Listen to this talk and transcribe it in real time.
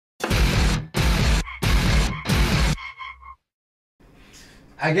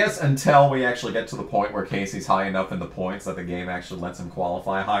I guess until we actually get to the point where Casey's high enough in the points that the game actually lets him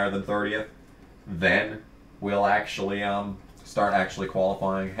qualify higher than 30th, then we'll actually start actually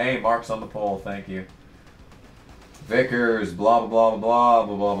qualifying. Hey, Mark's on the pole, thank you. Vickers, blah blah blah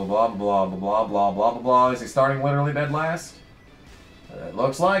blah blah blah blah blah blah blah blah blah blah blah. Is he starting literally dead last? It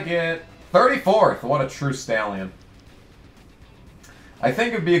looks like it. 34th, what a true stallion. I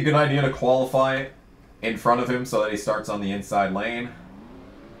think it'd be a good idea to qualify in front of him so that he starts on the inside lane.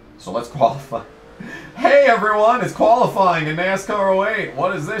 So let's qualify. Hey everyone, it's qualifying in NASCAR 08.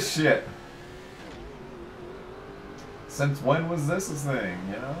 What is this shit? Since when was this a thing,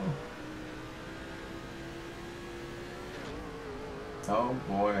 you know? Oh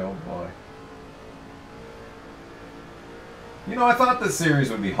boy, oh boy. You know, I thought this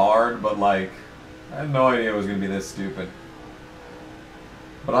series would be hard, but like, I had no idea it was going to be this stupid.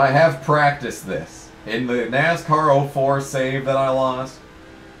 But I have practiced this. In the NASCAR 04 save that I lost,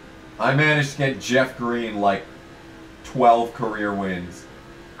 I managed to get Jeff Green like 12 career wins.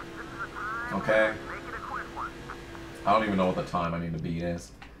 Okay? I don't even know what the time I need to beat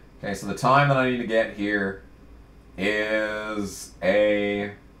is. Okay, so the time that I need to get here is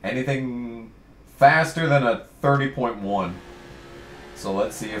anything faster than a 30.1. So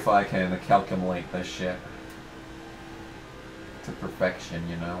let's see if I can calculate this shit to perfection,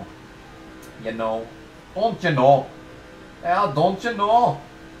 you know. You know. Don't you know? Yeah, don't you know?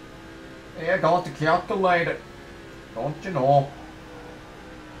 Yeah, got to calculate it. Don't you know?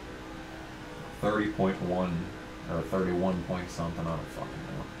 30.1 or 31 point something, I don't fucking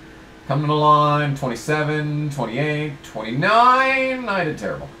know. Coming to the line, 27, 28, 29. I did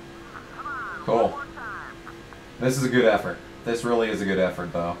terrible. Cool. This is a good effort. This really is a good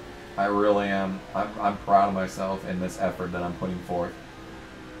effort, though. I really am. I'm proud of myself in this effort that I'm putting forth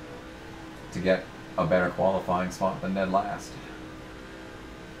to get a better qualifying spot than dead last.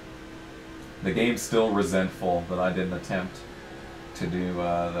 The game's still resentful that I didn't attempt to do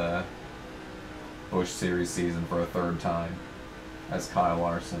the Busch Series season for a third time as Kyle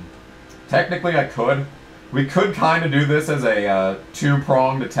Larson. Technically, I could. We could kind of do this as a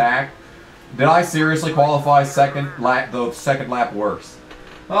two-pronged attack. Did I seriously qualify the second lap worse?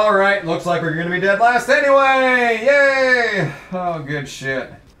 Alright, looks like we're going to be dead last anyway! Yay! Oh, good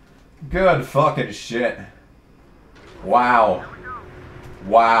shit. Good fucking shit. Wow.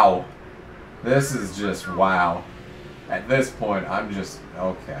 Wow. This is just wow. At this point, I'm just...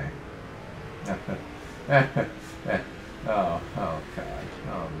 okay. Oh, oh god.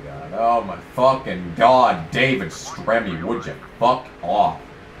 Oh god. Oh my fucking god. David Stremme, would you fuck off?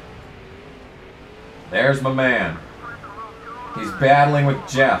 There's my man. He's battling with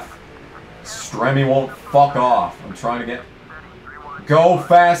Jeff. Stremme won't fuck off. I'm trying to get... Go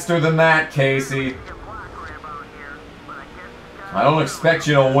faster than that, Casey. I don't expect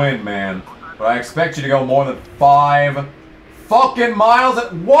you to win, man. But I expect you to go more than 5 fucking miles.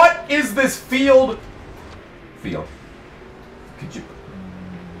 What is this field? Field. Could you...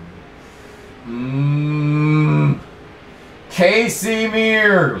 Casey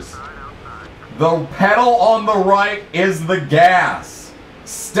Mears. The pedal on the right is the gas.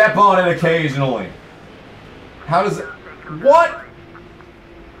 Step on it occasionally. How does it... What?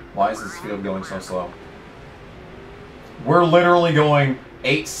 Why is this field going so slow? We're literally going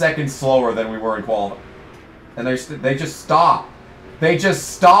 8 seconds slower than we were in qualifying. And they just stop. They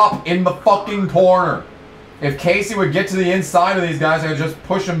just stop in the fucking corner. If Casey would get to the inside of these guys, I could just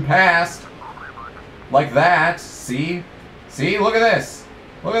push them past. Like that. See? See? Look at this.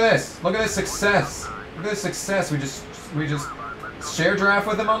 Look at this. Look at this success. Look at this success. We just share draft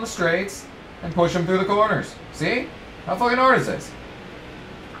with them on the straights and push them through the corners. See? How fucking hard is this?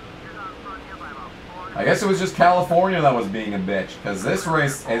 I guess it was just California that was being a bitch, because this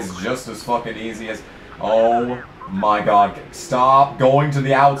race is just as fucking easy as... Oh my god. Stop going to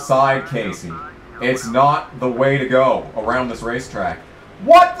the outside, Casey. It's not the way to go around this racetrack.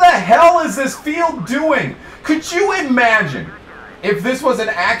 What the hell is this field doing? Could you imagine if this was an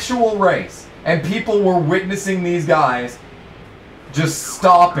actual race and people were witnessing these guys just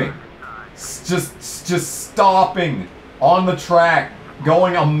stopping, just stopping on the track,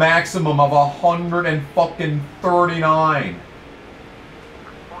 going a maximum of 139.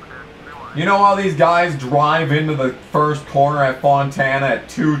 You know how these guys drive into the first corner at Fontana at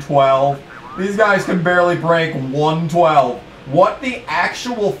 212? These guys can barely break 112. What the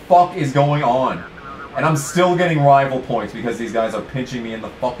actual fuck is going on? And I'm still getting rival points because these guys are pinching me in the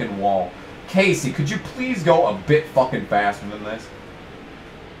fucking wall. Casey, could you please go a bit fucking faster than this?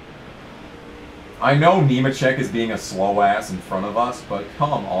 I know Nemechek is being a slow ass in front of us, but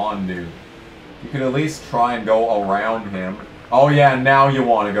come on, dude. You could at least try and go around him Oh yeah, now you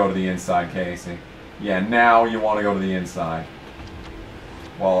want to go to the inside, Casey. Yeah, now you want to go to the inside.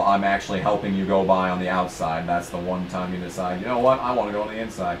 Well, I'm actually helping you go by on the outside. That's the one time you decide, you know what, I want to go on the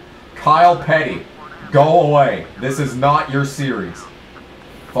inside. Kyle Petty, go away. This is not your series.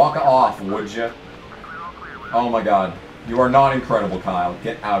 Fuck off, would you? Oh my god. You are not incredible, Kyle.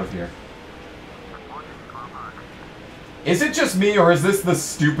 Get out of here. Is it just me, or is this the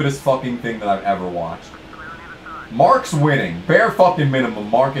stupidest fucking thing that I've ever watched? Mark's winning. Bare fucking minimum.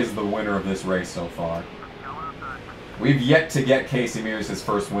 Mark is the winner of this race so far. We've yet to get Casey Mears his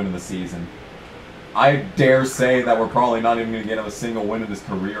first win of the season. I dare say that we're probably not even going to get him a single win in his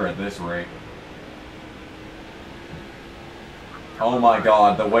career at this rate. Oh my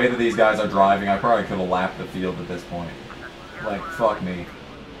god, the way that these guys are driving, I probably could have lapped the field at this point. Like, fuck me.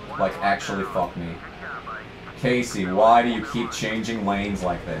 Like, actually fuck me. Casey, why do you keep changing lanes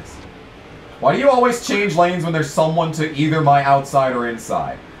like this? Why do you always change lanes when there's someone to either my outside or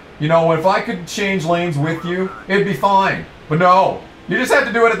inside? You know, if I could change lanes with you, it'd be fine. But no, you just have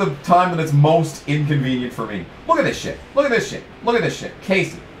to do it at the time that it's most inconvenient for me. Look at this shit. Look at this shit. Look at this shit.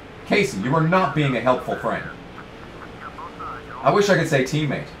 Casey. Casey, you are not being a helpful friend. I wish I could say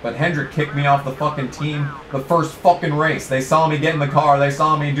teammate, but Hendrick kicked me off the fucking team the first fucking race. They saw me get in the car. They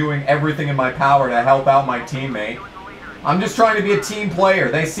saw me doing everything in my power to help out my teammate. I'm just trying to be a team player.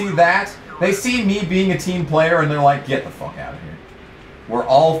 They see that. They see me being a team player, and they're like, get the fuck out of here. We're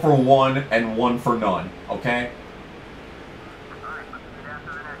all for one and one for none, okay?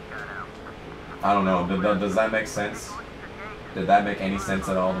 I don't know. Does that make sense? Did that make any sense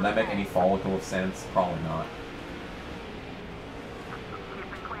at all? Did that make any follicle of sense? Probably not.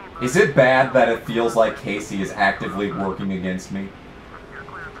 Is it bad that it feels like Casey is actively working against me?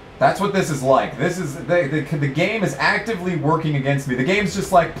 That's what this is like. This is the game is actively working against me. The game's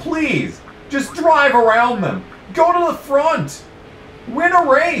just like, please, just drive around them. Go to the front. Win a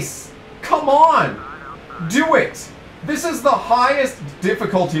race. Come on. Do it. This is the highest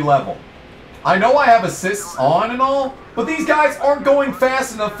difficulty level. I know I have assists on and all, but these guys aren't going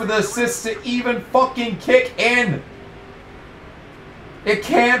fast enough for the assists to even fucking kick in. It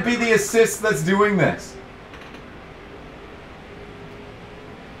can't be the assist that's doing this.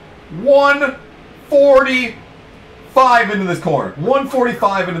 145 into this corner.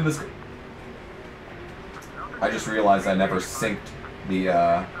 145 into this. I just realized I never synced the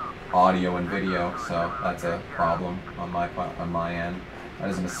audio and video, so that's a problem on my end.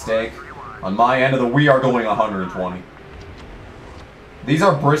 That is a mistake. On my end of the, we are going 120. These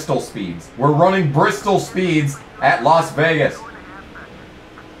are Bristol speeds. We're running Bristol speeds at Las Vegas.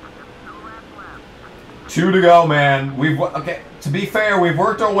 2 to go, man. Okay, to be fair, we've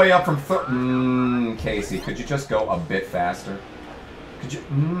worked our way up from Casey, could you just go a bit faster? Could you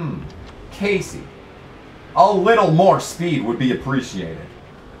Casey. A little more speed would be appreciated.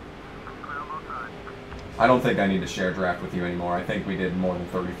 I don't think I need to share draft with you anymore. I think we did more than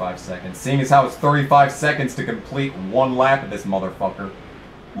 35 seconds. Seeing as how it's 35 seconds to complete one lap of this motherfucker.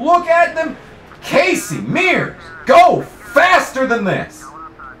 Look at them! Casey Mears! Go faster than this!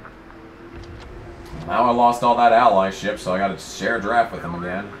 Now I lost all that allyship, so I gotta share draft with him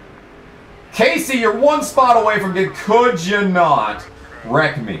again. Casey, you're one spot away from getting... Could you not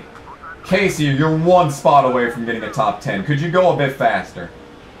wreck me? Casey, you're one spot away from getting a top 10. Could you go a bit faster?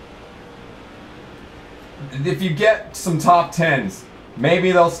 If you get some top 10s,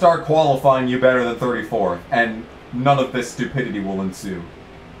 maybe they'll start qualifying you better than 34th, and none of this stupidity will ensue.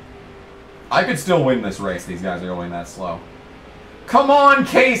 I could still win this race. These guys are going that slow. Come on,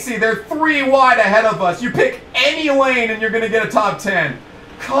 Casey. They're 3 wide ahead of us. You pick any lane and you're going to get a top 10.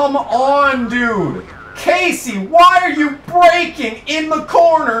 Come on, dude. Casey, why are you braking in the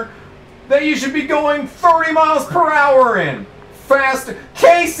corner that you should be going 30 miles per hour in? Faster.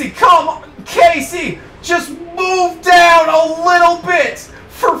 Casey, come on. Casey, just move down a little bit.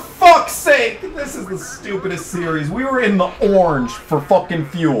 For fuck's sake. This is the stupidest series. We were in the orange for fucking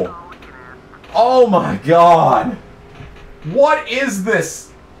fuel. Oh my god. What is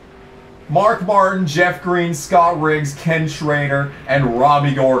this? Mark Martin, Jeff Green, Scott Riggs, Ken Schrader, and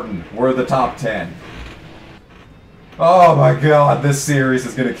Robbie Gordon were the top 10. Oh my god, this series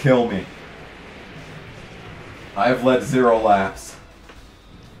is gonna kill me. I have led 0 laps.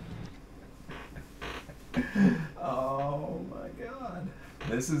 Oh my god.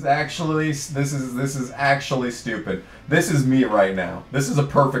 This is actually stupid. This is me right now. This is a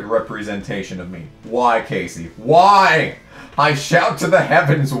perfect representation of me. Why, Casey? Why? I shout to the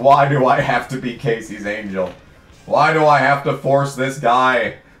heavens, why do I have to be Casey's angel? Why do I have to force this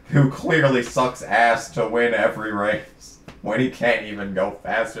guy who clearly sucks ass to win every race when he can't even go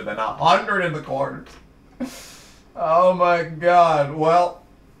faster than 100 in the corners? Oh my god. Well,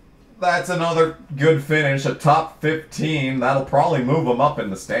 that's another good finish. A top 15. That'll probably move them up in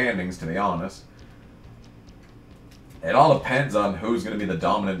the standings, to be honest. It all depends on who's going to be the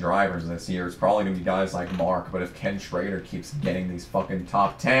dominant drivers this year. It's probably going to be guys like Mark, but if Ken Schrader keeps getting these fucking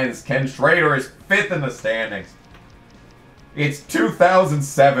top 10s, Ken Schrader is 5th in the standings. It's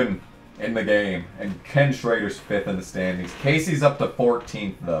 2007 in the game, and Ken Schrader's 5th in the standings. Casey's up to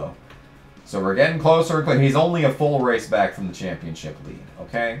 14th, though. So we're getting closer. He's only a full race back from the championship lead,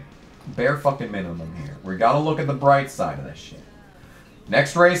 okay? Bare fucking minimum here. We got to look at the bright side of this shit.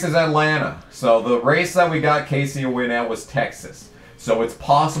 Next race is Atlanta. So the race that we got Casey a win at was Texas. So it's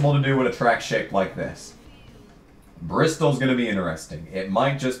possible to do at a track shaped like this. Bristol's going to be interesting. It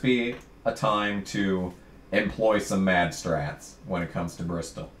might just be a time to employ some mad strats when it comes to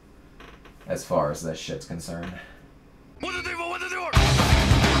Bristol, as far as this shit's concerned.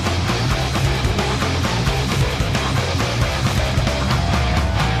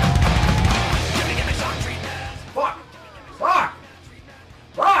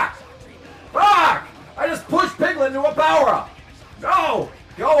 Fuck! I just pushed Piglet into a power-up! No!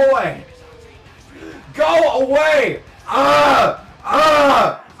 Go away! Go away!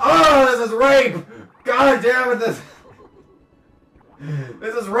 This is rape! God damn it, this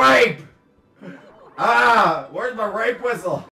is rape! Where's my rape whistle?